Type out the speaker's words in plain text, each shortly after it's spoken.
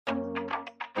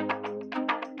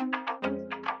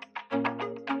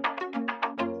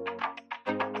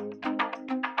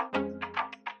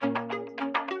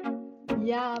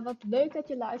Ja, wat leuk dat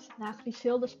je luistert naar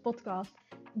Griselda's podcast.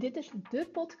 Dit is de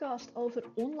podcast over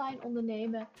online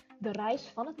ondernemen, de reis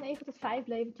van het 9 tot 5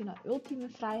 leventje naar ultieme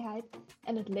vrijheid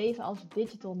en het leven als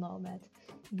digital nomad.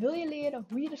 Wil je leren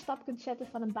hoe je de stap kunt zetten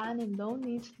van een baan in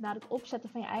loondienst naar het opzetten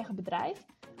van je eigen bedrijf?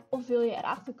 Of wil je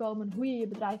erachter komen hoe je je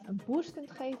bedrijf een boost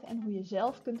kunt geven en hoe je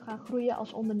zelf kunt gaan groeien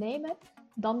als ondernemer?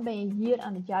 Dan ben je hier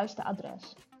aan het juiste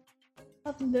adres.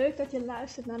 Wat leuk dat je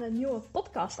luistert naar een nieuwe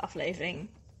podcastaflevering.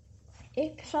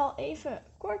 Ik zal even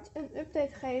kort een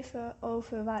update geven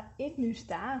over waar ik nu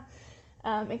sta.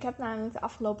 Ik heb namelijk de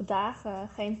afgelopen dagen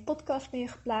geen podcast meer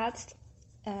geplaatst.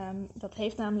 Dat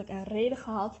heeft namelijk een reden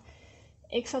gehad.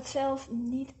 Ik zat zelf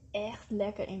niet echt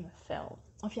lekker in mijn vel.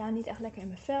 Niet echt lekker in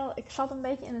mijn vel. Ik zat een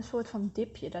beetje in een soort van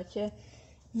dipje. Dat je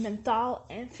mentaal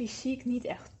en fysiek niet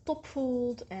echt top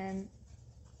voelt. En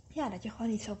ja, dat je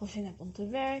gewoon niet zoveel zin hebt om te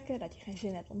werken. Dat je geen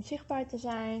zin hebt om zichtbaar te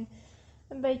zijn.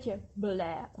 Een beetje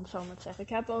bleh, om zo maar te zeggen. Ik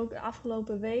heb ook de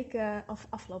afgelopen weken,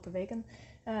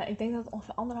 ik denk dat het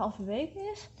ongeveer 1,5 week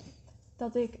is,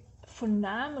 dat ik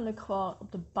voornamelijk gewoon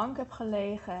op de bank heb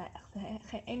gelegen, echt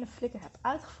geen ene flikker heb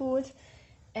uitgevoerd.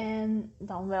 En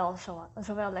dan wel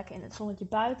zowel lekker in het zonnetje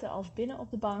buiten als binnen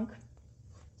op de bank.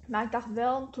 Maar ik dacht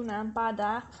wel toen na een paar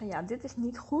dagen van ja, dit is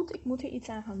niet goed, ik moet er iets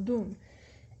aan gaan doen.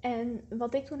 En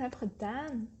wat ik toen heb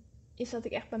gedaan, is dat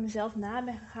ik echt bij mezelf na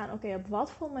ben gegaan, oké, op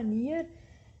wat voor manier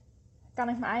kan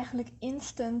ik me eigenlijk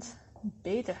instant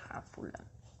beter gaan voelen.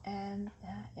 En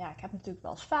ik heb natuurlijk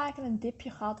wel eens vaker een dipje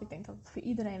gehad. Ik denk dat het voor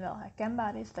iedereen wel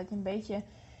herkenbaar is. Dat je een beetje,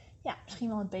 misschien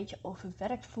wel een beetje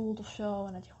overwerkt voelt of zo.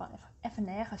 En dat je gewoon even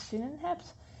nergens zin in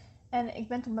hebt. En ik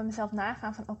ben toen bij mezelf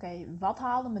nagegaan van oké, wat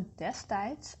haalde me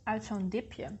destijds uit zo'n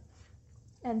dipje?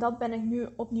 En dat ben ik nu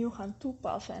opnieuw gaan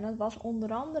toepassen. En dat was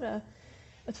onder andere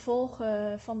het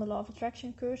volgen van de Law of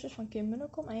Attraction cursus van Kim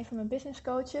Munnekom, een van mijn business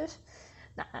coaches.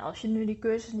 Nou, als je nu die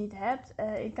cursus niet hebt,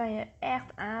 ik kan je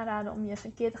echt aanraden om je eens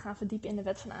een keer te gaan verdiepen in de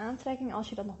wet van aantrekking als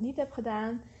je dat nog niet hebt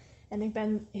gedaan. En ik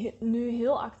ben nu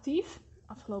heel actief,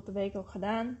 afgelopen week ook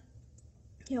gedaan,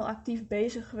 heel actief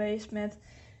bezig geweest met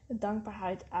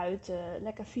dankbaarheid uiten,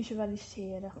 lekker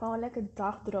visualiseren, gewoon lekker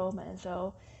dagdromen en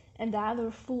zo. En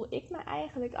daardoor voel ik me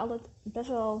eigenlijk altijd best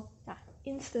wel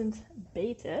instant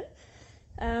beter.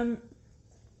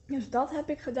 Dus dat heb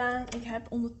ik gedaan. Ik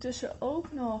heb ondertussen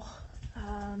ook nog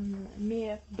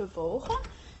meer bewogen.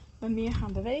 Ik ben meer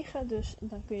gaan bewegen. Dus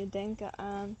dan kun je denken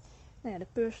aan de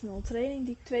personal training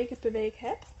die ik 2 keer per week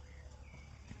heb.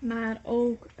 Maar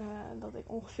ook dat ik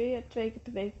ongeveer 2 keer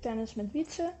per week tennis met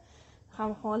Wietse. Dan gaan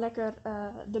we gewoon lekker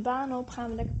de baan op. Gaan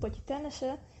we lekker potje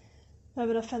tennissen. We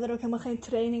hebben daar verder ook helemaal geen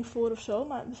training voor of zo.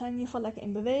 Maar we zijn in ieder geval lekker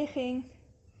in beweging.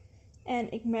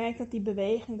 En ik merk dat die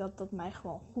beweging dat mij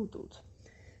gewoon goed doet.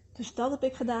 Dus dat heb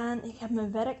ik gedaan. Ik heb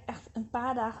mijn werk echt een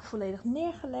paar dagen volledig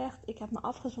neergelegd. Ik heb me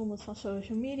afgezonderd van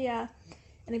social media.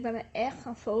 En ik ben me echt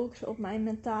gaan focussen op mijn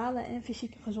mentale en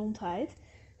fysieke gezondheid.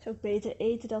 Dus ook beter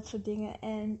eten, dat soort dingen.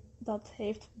 En dat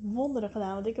heeft wonderen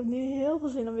gedaan. Want ik heb nu heel veel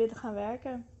zin om weer te gaan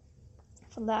werken.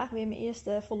 Vandaag weer mijn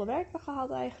eerste volle werkdag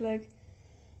gehad eigenlijk.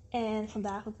 En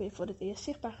vandaag ook weer voor het eerst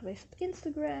zichtbaar geweest op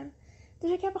Instagram.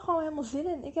 Dus ik heb er gewoon helemaal zin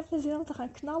in. Ik heb er zin om te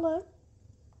gaan knallen.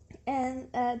 En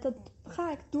dat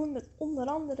ga ik doen met onder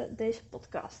andere deze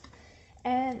podcast.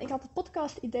 En ik had het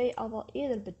podcast idee al wel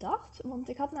eerder bedacht. Want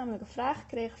ik had namelijk een vraag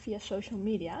gekregen via social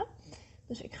media.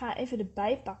 Dus ik ga even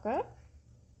erbij pakken.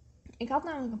 Ik had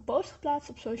namelijk een post geplaatst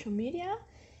op social media.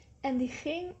 En die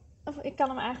ging, ik kan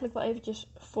hem eigenlijk wel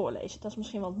eventjes voorlezen. Dat is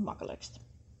misschien wel het makkelijkst.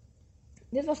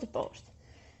 Dit was de post.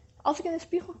 Als ik in de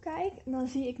spiegel kijk, dan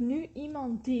zie ik nu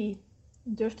iemand die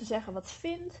durft te zeggen wat ze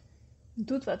vindt.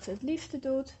 Doet wat ze het liefste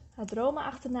doet, haar dromen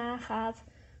achterna gaat,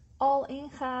 all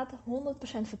in gaat, 100%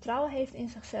 vertrouwen heeft in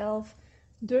zichzelf,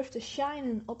 durft te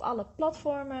shinen op alle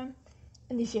platformen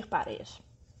en die zichtbaar is.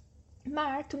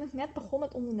 Maar toen ik net begon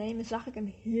met ondernemen, zag ik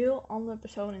een heel andere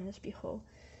persoon in de spiegel.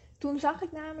 Toen zag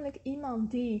ik namelijk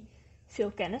iemand die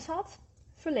veel kennis had,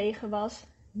 verlegen was,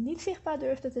 niet zichtbaar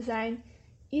durfde te zijn,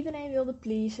 iedereen wilde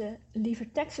pleasen,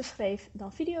 liever teksten schreef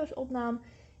dan video's opnam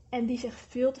en die zich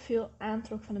veel te veel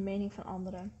aantrok van de mening van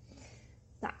anderen.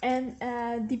 Nou,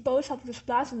 en die post had ik dus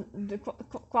geplaatst en er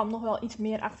kwam nog wel iets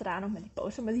meer achteraan ook met die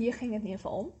post, maar hier ging het in ieder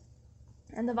geval om.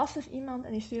 En er was dus iemand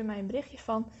en die stuurde mij een berichtje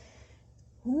van: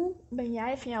 hoe ben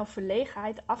jij van jouw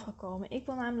verlegenheid afgekomen? Ik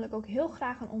wil namelijk ook heel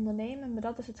graag gaan ondernemen, maar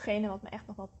dat is hetgene wat me echt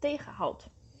nog wel tegenhoudt.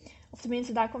 Of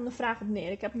tenminste, daar kwam de vraag op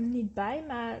neer. Ik heb hem niet bij,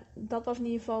 maar dat was in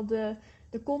ieder geval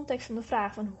de context van de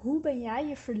vraag van: hoe ben jij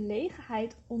je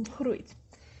verlegenheid ontgroeid?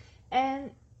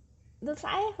 En dat is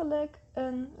eigenlijk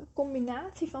een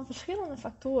combinatie van verschillende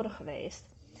factoren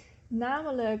geweest.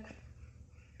 Namelijk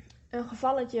een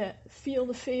gevalletje feel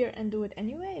the fear and do it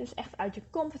anyway. Dus echt uit je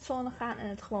comfortzone gaan en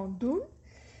het gewoon doen.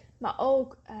 Maar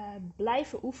ook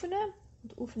blijven oefenen.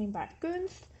 Want oefening baart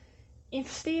kunst.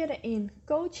 Investeren in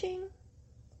coaching.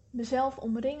 Mezelf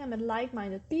omringen met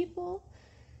like-minded people.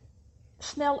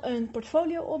 Snel een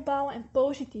portfolio opbouwen en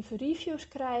positieve reviews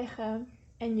krijgen.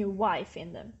 En je why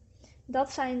vinden.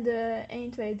 Dat zijn de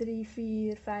 1, 2, 3,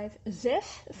 4, 5,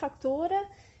 6 factoren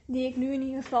die ik nu in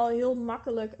ieder geval heel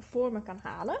makkelijk voor me kan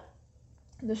halen.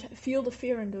 Dus feel the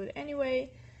fear and do it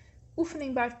anyway.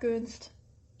 Oefening baart kunst.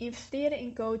 Investeren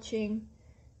in coaching.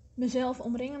 Mezelf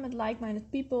omringen met like-minded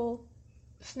people.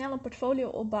 Snel een portfolio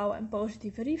opbouwen en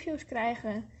positieve reviews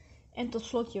krijgen. En tot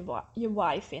slot je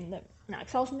why vinden. Nou, ik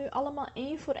zal ze nu allemaal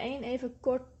één voor één even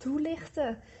kort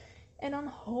toelichten. En dan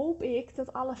hoop ik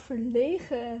dat alle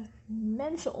verlegen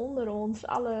mensen onder ons,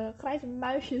 alle grijze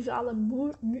muisjes, alle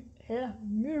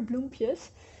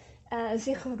muurbloempjes,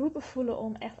 zich geroepen voelen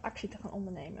om echt actie te gaan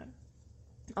ondernemen.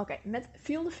 Oké, met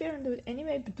feel the fear and do it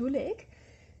anyway bedoel ik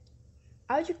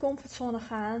uit je comfortzone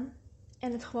gaan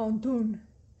en het gewoon doen.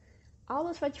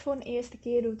 Alles wat je voor een eerste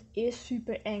keer doet is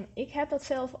super eng. Ik heb dat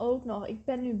zelf ook nog. Ik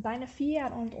ben nu bijna 4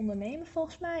 jaar aan het ondernemen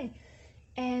volgens mij.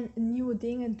 En nieuwe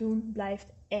dingen doen blijft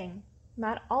eng.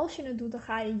 Maar als je het doet, dan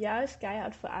ga je juist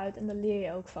keihard vooruit en daar leer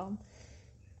je ook van.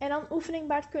 En dan oefening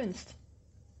baart kunst.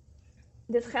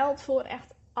 Dit geldt voor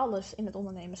echt alles in het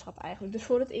ondernemerschap eigenlijk. Dus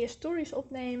voor het eerst stories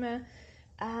opnemen,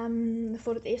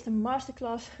 voor het eerst een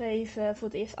masterclass geven, voor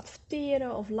het eerst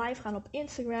adverteren of live gaan op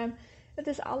Instagram. Het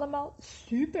is allemaal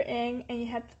super eng en je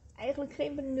hebt eigenlijk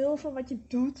geen benul van wat je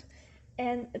doet.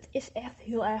 En het is echt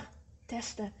heel erg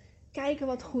testen. Kijken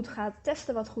wat goed gaat,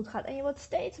 testen wat goed gaat. En je wordt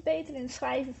steeds beter in het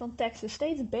schrijven van teksten,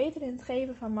 steeds beter in het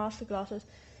geven van masterclasses.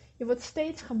 Je wordt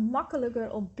steeds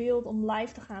gemakkelijker op beeld om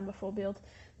live te gaan bijvoorbeeld.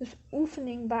 Dus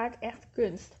oefening baart echt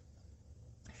kunst.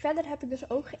 Verder heb ik dus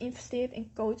ook geïnvesteerd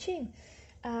in coaching.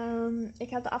 Ik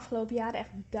heb de afgelopen jaren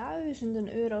echt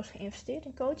duizenden euro's geïnvesteerd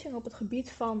in coaching op het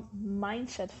gebied van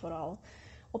mindset vooral.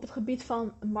 Op het gebied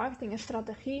van marketing en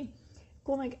strategie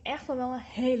kon ik echt wel een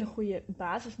hele goede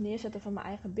basis neerzetten van mijn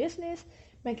eigen business.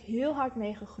 Ben ik heel hard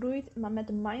mee gegroeid, maar met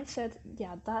de mindset,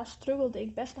 ja, daar struggelde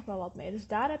ik best nog wel wat mee. Dus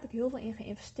daar heb ik heel veel in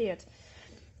geïnvesteerd.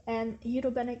 En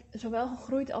hierdoor ben ik zowel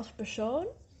gegroeid als persoon,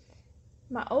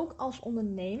 maar ook als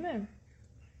ondernemer.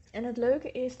 En het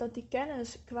leuke is dat die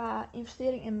kennis qua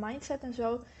investering in mindset en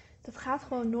zo, dat gaat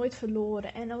gewoon nooit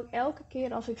verloren. En ook elke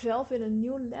keer als ik zelf weer een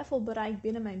nieuw level bereik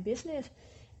binnen mijn business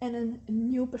en een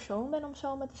nieuw persoon ben, om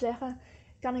zo maar te zeggen,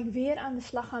 kan ik weer aan de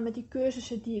slag gaan met die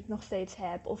cursussen die ik nog steeds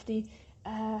heb. Of die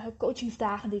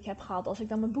coachingsdagen die ik heb gehad. Als ik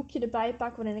dan mijn boekje erbij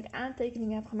pak waarin ik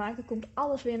aantekeningen heb gemaakt, dan komt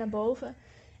alles weer naar boven.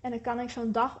 En dan kan ik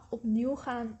zo'n dag opnieuw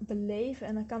gaan beleven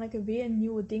en dan kan ik er weer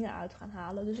nieuwe dingen uit gaan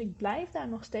halen. Dus ik blijf daar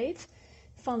nog steeds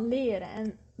van leren.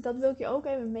 En dat wil ik je ook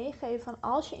even meegeven, van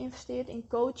als je investeert in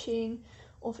coaching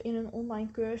of in een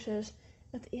online cursus,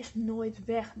 het is nooit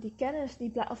weg. Die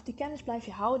kennis blijf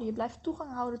je houden. Je blijft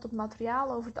toegang houden tot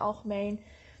materiaal over het algemeen.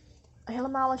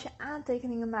 Helemaal als je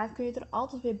aantekeningen maakt, kun je het er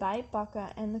altijd weer bij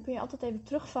pakken. En dan kun je altijd even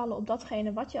terugvallen op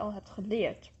datgene wat je al hebt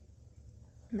geleerd.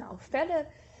 Nou, verder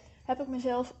heb ik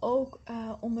mezelf ook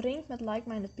omringd met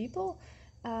like-minded people.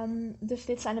 Dus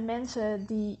dit zijn de mensen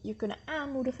die je kunnen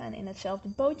aanmoedigen en in hetzelfde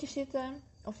bootje zitten.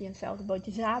 Of die in hetzelfde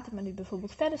bootje zaten, maar nu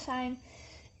bijvoorbeeld verder zijn.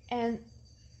 En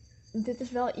dit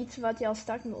is wel iets wat je als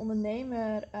startende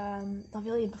ondernemer, dan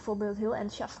wil je het bijvoorbeeld heel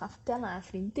enthousiast gaan vertellen aan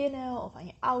vriendinnen of aan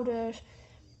je ouders.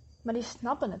 Maar die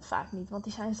snappen het vaak niet, want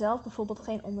die zijn zelf bijvoorbeeld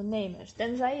geen ondernemers.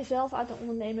 Tenzij je zelf uit een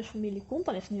ondernemersfamilie komt,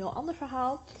 dan is het een heel ander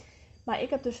verhaal. Maar ik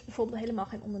heb dus bijvoorbeeld helemaal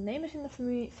geen ondernemers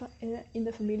in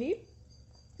de familie.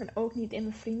 En ook niet in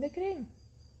mijn vriendenkring.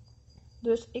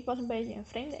 Dus ik was een beetje een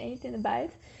vreemde eend in de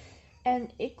bijt. En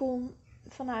ik kon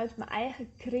vanuit mijn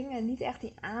eigen kringen niet echt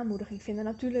die aanmoediging vinden.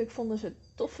 Natuurlijk vonden ze het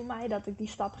tof voor mij dat ik die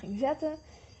stap ging zetten.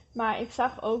 Maar ik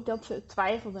zag ook dat ze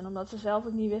twijfelden, omdat ze zelf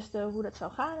ook niet wisten hoe dat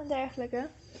zou gaan en dergelijke.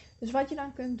 Dus wat je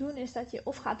dan kunt doen is dat je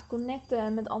of gaat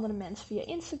connecten met andere mensen via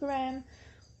Instagram.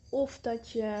 Of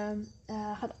dat je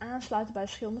gaat aansluiten bij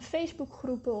verschillende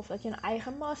Facebookgroepen. Of dat je een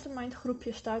eigen mastermind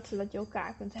groepje start, zodat je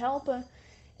elkaar kunt helpen.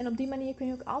 En op die manier kun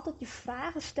je ook altijd je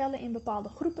vragen stellen in bepaalde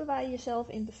groepen waar je jezelf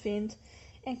in bevindt.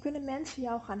 En kunnen mensen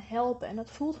jou gaan helpen. En dat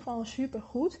voelt gewoon super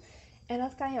goed. En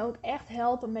dat kan je ook echt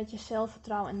helpen met je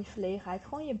zelfvertrouwen en die verlegenheid.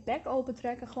 Gewoon je bek open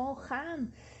trekken, gewoon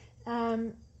gaan.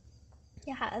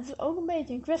 Ja, het is ook een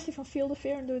beetje een kwestie van feel the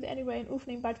fear and do it anyway. Een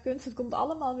oefening baart kunst. Het komt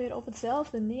allemaal weer op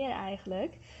hetzelfde neer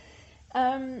eigenlijk.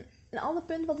 Een ander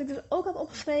punt wat ik dus ook had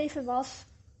opgeschreven was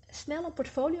snel een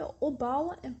portfolio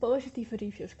opbouwen en positieve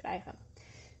reviews krijgen.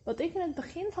 Wat ik in het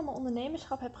begin van mijn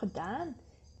ondernemerschap heb gedaan,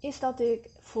 is dat ik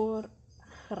voor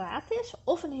gratis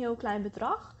of een heel klein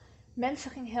bedrag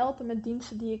mensen ging helpen met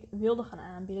diensten die ik wilde gaan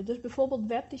aanbieden. Dus bijvoorbeeld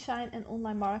webdesign en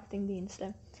online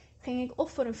marketingdiensten. Ging ik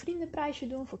of voor een vriendenprijsje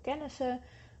doen, voor kennissen,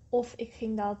 of ik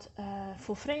ging dat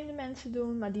voor vreemde mensen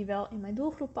doen, maar die wel in mijn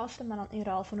doelgroep pasten, maar dan in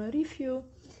ruil voor een review.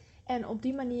 En op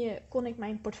die manier kon ik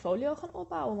mijn portfolio gaan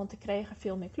opbouwen, want ik kreeg er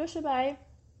veel meer klussen bij.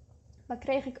 Maar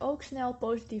kreeg ik ook snel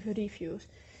positieve reviews.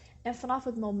 En vanaf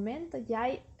het moment dat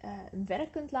jij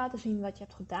werk kunt laten zien wat je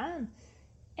hebt gedaan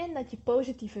en dat je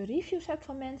positieve reviews hebt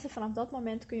van mensen, vanaf dat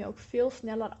moment kun je ook veel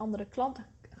sneller andere klanten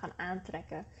gaan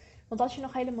aantrekken. Want als je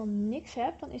nog helemaal niks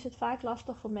hebt, dan is het vaak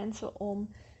lastig voor mensen om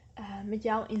met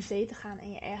jou in zee te gaan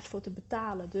en je ergens voor te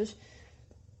betalen. Dus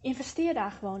investeer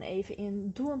daar gewoon even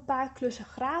in. Doe een paar klussen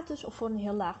gratis of voor een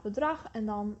heel laag bedrag en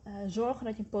dan zorgen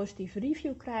dat je een positieve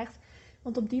review krijgt.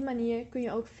 Want op die manier kun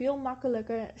je ook veel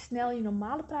makkelijker snel je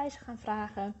normale prijzen gaan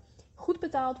vragen. Goed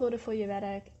betaald worden voor je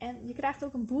werk. En je krijgt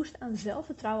ook een boost aan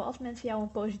zelfvertrouwen als mensen jou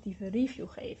een positieve review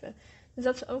geven. Dus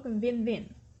dat is ook een win-win.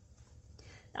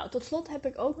 Nou, tot slot heb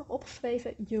ik ook nog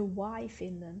opgeschreven je why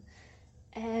vinden.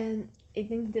 En ik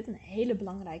denk dat dit een hele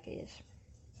belangrijke is.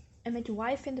 En met je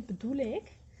why vinden bedoel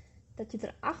ik dat je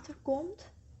erachter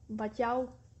komt wat jou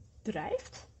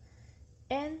drijft.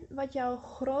 En wat jouw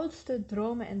grootste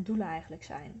dromen en doelen eigenlijk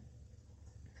zijn.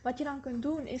 Wat je dan kunt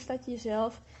doen is dat je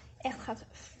jezelf echt gaat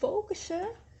focussen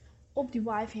op die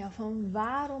why van jou. Van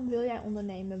waarom wil jij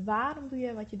ondernemen? Waarom doe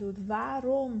je wat je doet?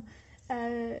 Waarom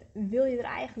wil je er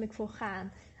eigenlijk voor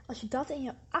gaan? Als je dat in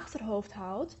je achterhoofd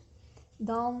houdt,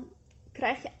 dan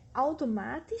krijg je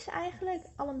automatisch eigenlijk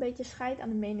al een beetje scheid aan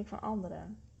de mening van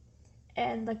anderen.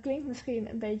 En dat klinkt misschien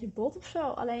een beetje bot of zo.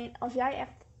 Alleen als jij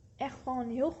echt gewoon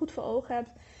heel goed voor ogen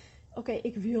hebt. Oké,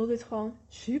 ik wil dit gewoon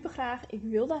super graag. Ik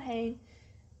wil daarheen.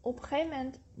 Op een gegeven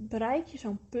moment bereik je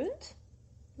zo'n punt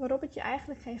waarop het je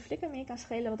eigenlijk geen flikker meer kan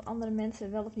schelen wat andere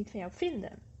mensen wel of niet van jou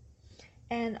vinden.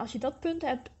 En als je dat punt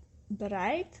hebt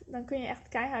bereikt, dan kun je echt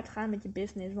keihard gaan met je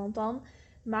business. Want dan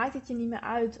maakt het je niet meer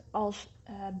uit als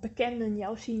bekenden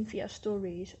jou zien via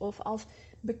stories. Of als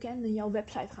bekenden jouw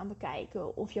website gaan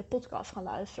bekijken. Of je podcast gaan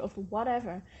luisteren. Of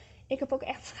whatever. Ik heb ook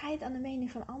echt scheid aan de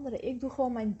mening van anderen. Ik doe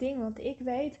gewoon mijn ding. Want ik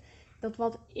weet dat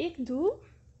wat ik doe,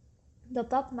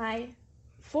 dat mij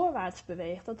voorwaarts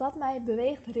beweegt. Dat mij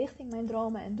beweegt richting mijn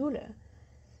dromen en doelen.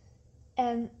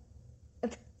 En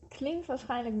het klinkt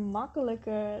waarschijnlijk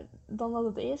makkelijker dan dat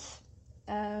het is.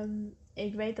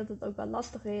 Ik weet dat het ook wel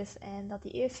lastig is. En dat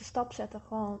die eerste stap zetten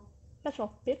gewoon best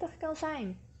wel pittig kan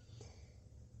zijn.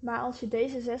 Maar als je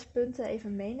deze 6 punten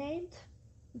even meeneemt.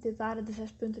 Dit waren de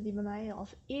 6 punten die bij mij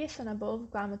als eerste naar boven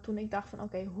kwamen toen ik dacht van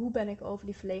oké, hoe ben ik over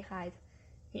die verlegenheid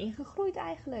heen gegroeid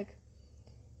eigenlijk?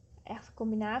 Echt een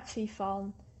combinatie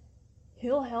van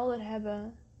heel helder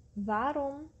hebben,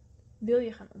 waarom wil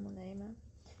je gaan ondernemen?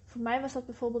 Voor mij was dat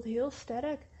bijvoorbeeld heel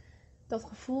sterk dat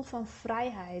gevoel van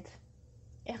vrijheid.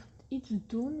 Echt iets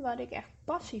doen waar ik echt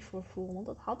passie voor voel, want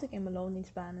dat had ik in mijn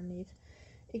loondienstbanen niet.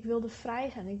 Ik wilde vrij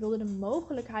zijn, ik wilde de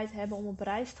mogelijkheid hebben om op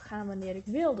reis te gaan wanneer ik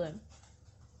wilde.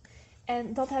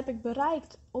 En dat heb ik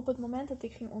bereikt op het moment dat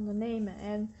ik ging ondernemen.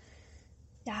 En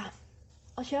ja,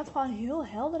 als je dat gewoon heel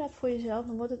helder hebt voor jezelf,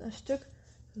 dan wordt het een stuk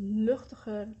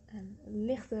luchtiger en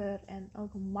lichter en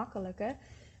ook makkelijker.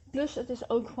 Plus het is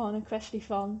ook gewoon een kwestie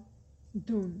van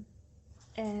doen.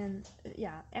 En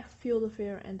ja, echt feel the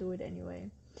fear and do it anyway.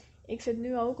 Ik zit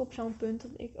nu ook op zo'n punt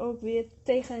dat ik ook weer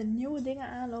tegen nieuwe dingen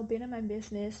aanloop binnen mijn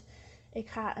business. Ik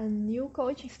ga een nieuw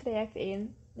coachingstraject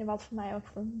in. Wat voor mij ook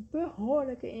een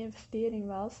behoorlijke investering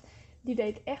was. Die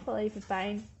deed echt wel even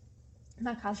pijn.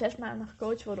 Maar ik ga 6 maanden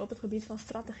gecoacht worden op het gebied van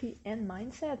strategie en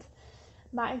mindset.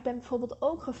 Maar ik ben bijvoorbeeld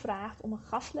ook gevraagd om een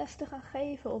gastles te gaan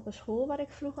geven op een school waar ik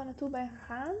vroeger naartoe ben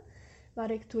gegaan.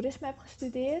 Waar ik toerisme heb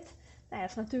gestudeerd. Nou ja, dat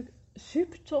is natuurlijk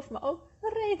super tof, maar ook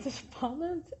rete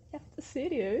spannend. Echt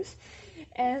serieus.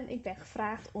 En ik ben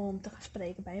gevraagd om te gaan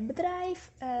spreken bij een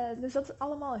bedrijf. Dus dat is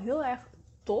allemaal heel erg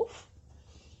tof.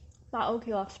 Maar ook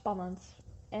heel erg spannend.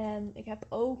 En ik heb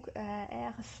ook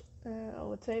ergens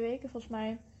over 2 weken volgens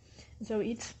mij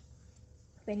zoiets.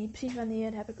 Ik weet niet precies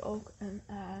wanneer. Heb ik ook een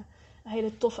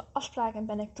hele toffe afspraak. En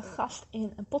ben ik te gast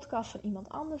in een podcast van iemand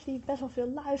anders die best wel veel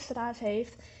luisteraars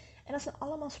heeft. En dat zijn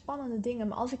allemaal spannende dingen.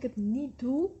 Maar als ik het niet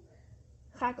doe,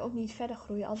 ga ik ook niet verder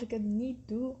groeien. Als ik het niet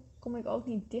doe, kom ik ook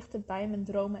niet dichter bij mijn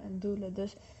dromen en doelen.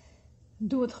 Dus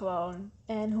doe het gewoon.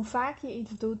 En hoe vaak je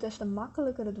iets doet, des te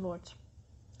makkelijker het wordt.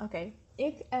 Oké,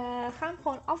 ik ga hem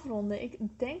gewoon afronden.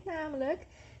 Ik denk namelijk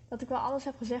dat ik wel alles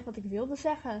heb gezegd wat ik wilde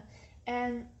zeggen.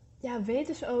 En ja, weet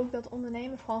dus ook dat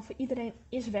ondernemen gewoon voor iedereen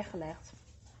is weggelegd.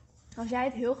 Als jij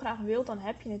het heel graag wilt, dan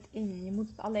heb je het in je. Je moet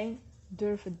het alleen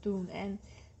durven doen. En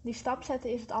die stap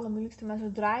zetten is het allermoeilijkste. Maar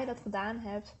zodra je dat gedaan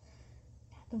hebt,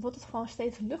 dan wordt het gewoon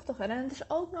steeds luchtiger. En het is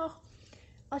ook nog,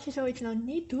 als je zoiets nou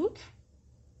niet doet,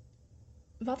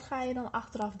 wat ga je dan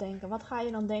achteraf denken? Wat ga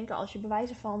je dan denken als je bij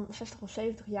wijze van 60 of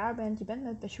 70 jaar bent, je bent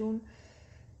met pensioen?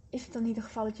 Is het dan niet een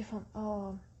gevalletje van, oh,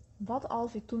 wat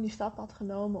als ik toen die stap had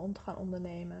genomen om te gaan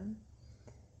ondernemen?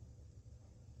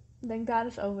 Denk daar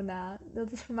eens over na.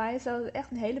 Dat is voor mij, zou het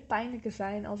echt een hele pijnlijke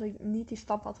zijn als ik niet die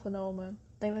stap had genomen.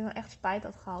 Ik denk dat ik dan echt spijt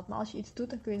had gehad. Maar als je iets doet,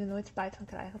 dan kun je er nooit spijt van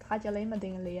krijgen. Het gaat je alleen maar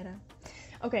dingen leren.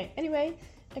 Oké, anyway.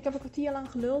 Ik heb een kwartier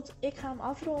lang geluld. Ik ga hem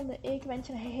afronden. Ik wens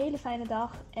je een hele fijne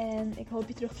dag. En ik hoop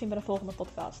je terug te zien bij de volgende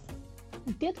podcast.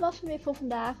 Dit was hem weer voor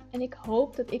vandaag. En ik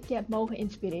hoop dat ik je heb mogen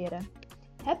inspireren.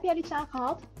 Heb je er iets aan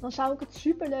gehad? Dan zou ik het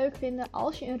super leuk vinden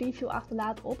als je een review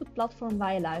achterlaat op het platform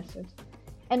waar je luistert.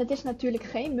 En het is natuurlijk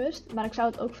geen must, maar ik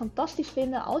zou het ook fantastisch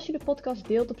vinden als je de podcast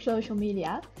deelt op social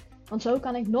media. Want zo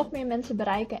kan ik nog meer mensen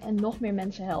bereiken en nog meer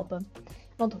mensen helpen.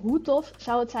 Want hoe tof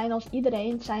zou het zijn als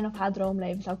iedereen zijn of haar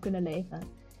droomleven zou kunnen leven.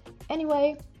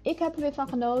 Anyway, ik heb er weer van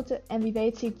genoten en wie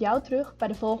weet zie ik jou terug bij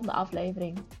de volgende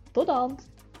aflevering. Tot dan!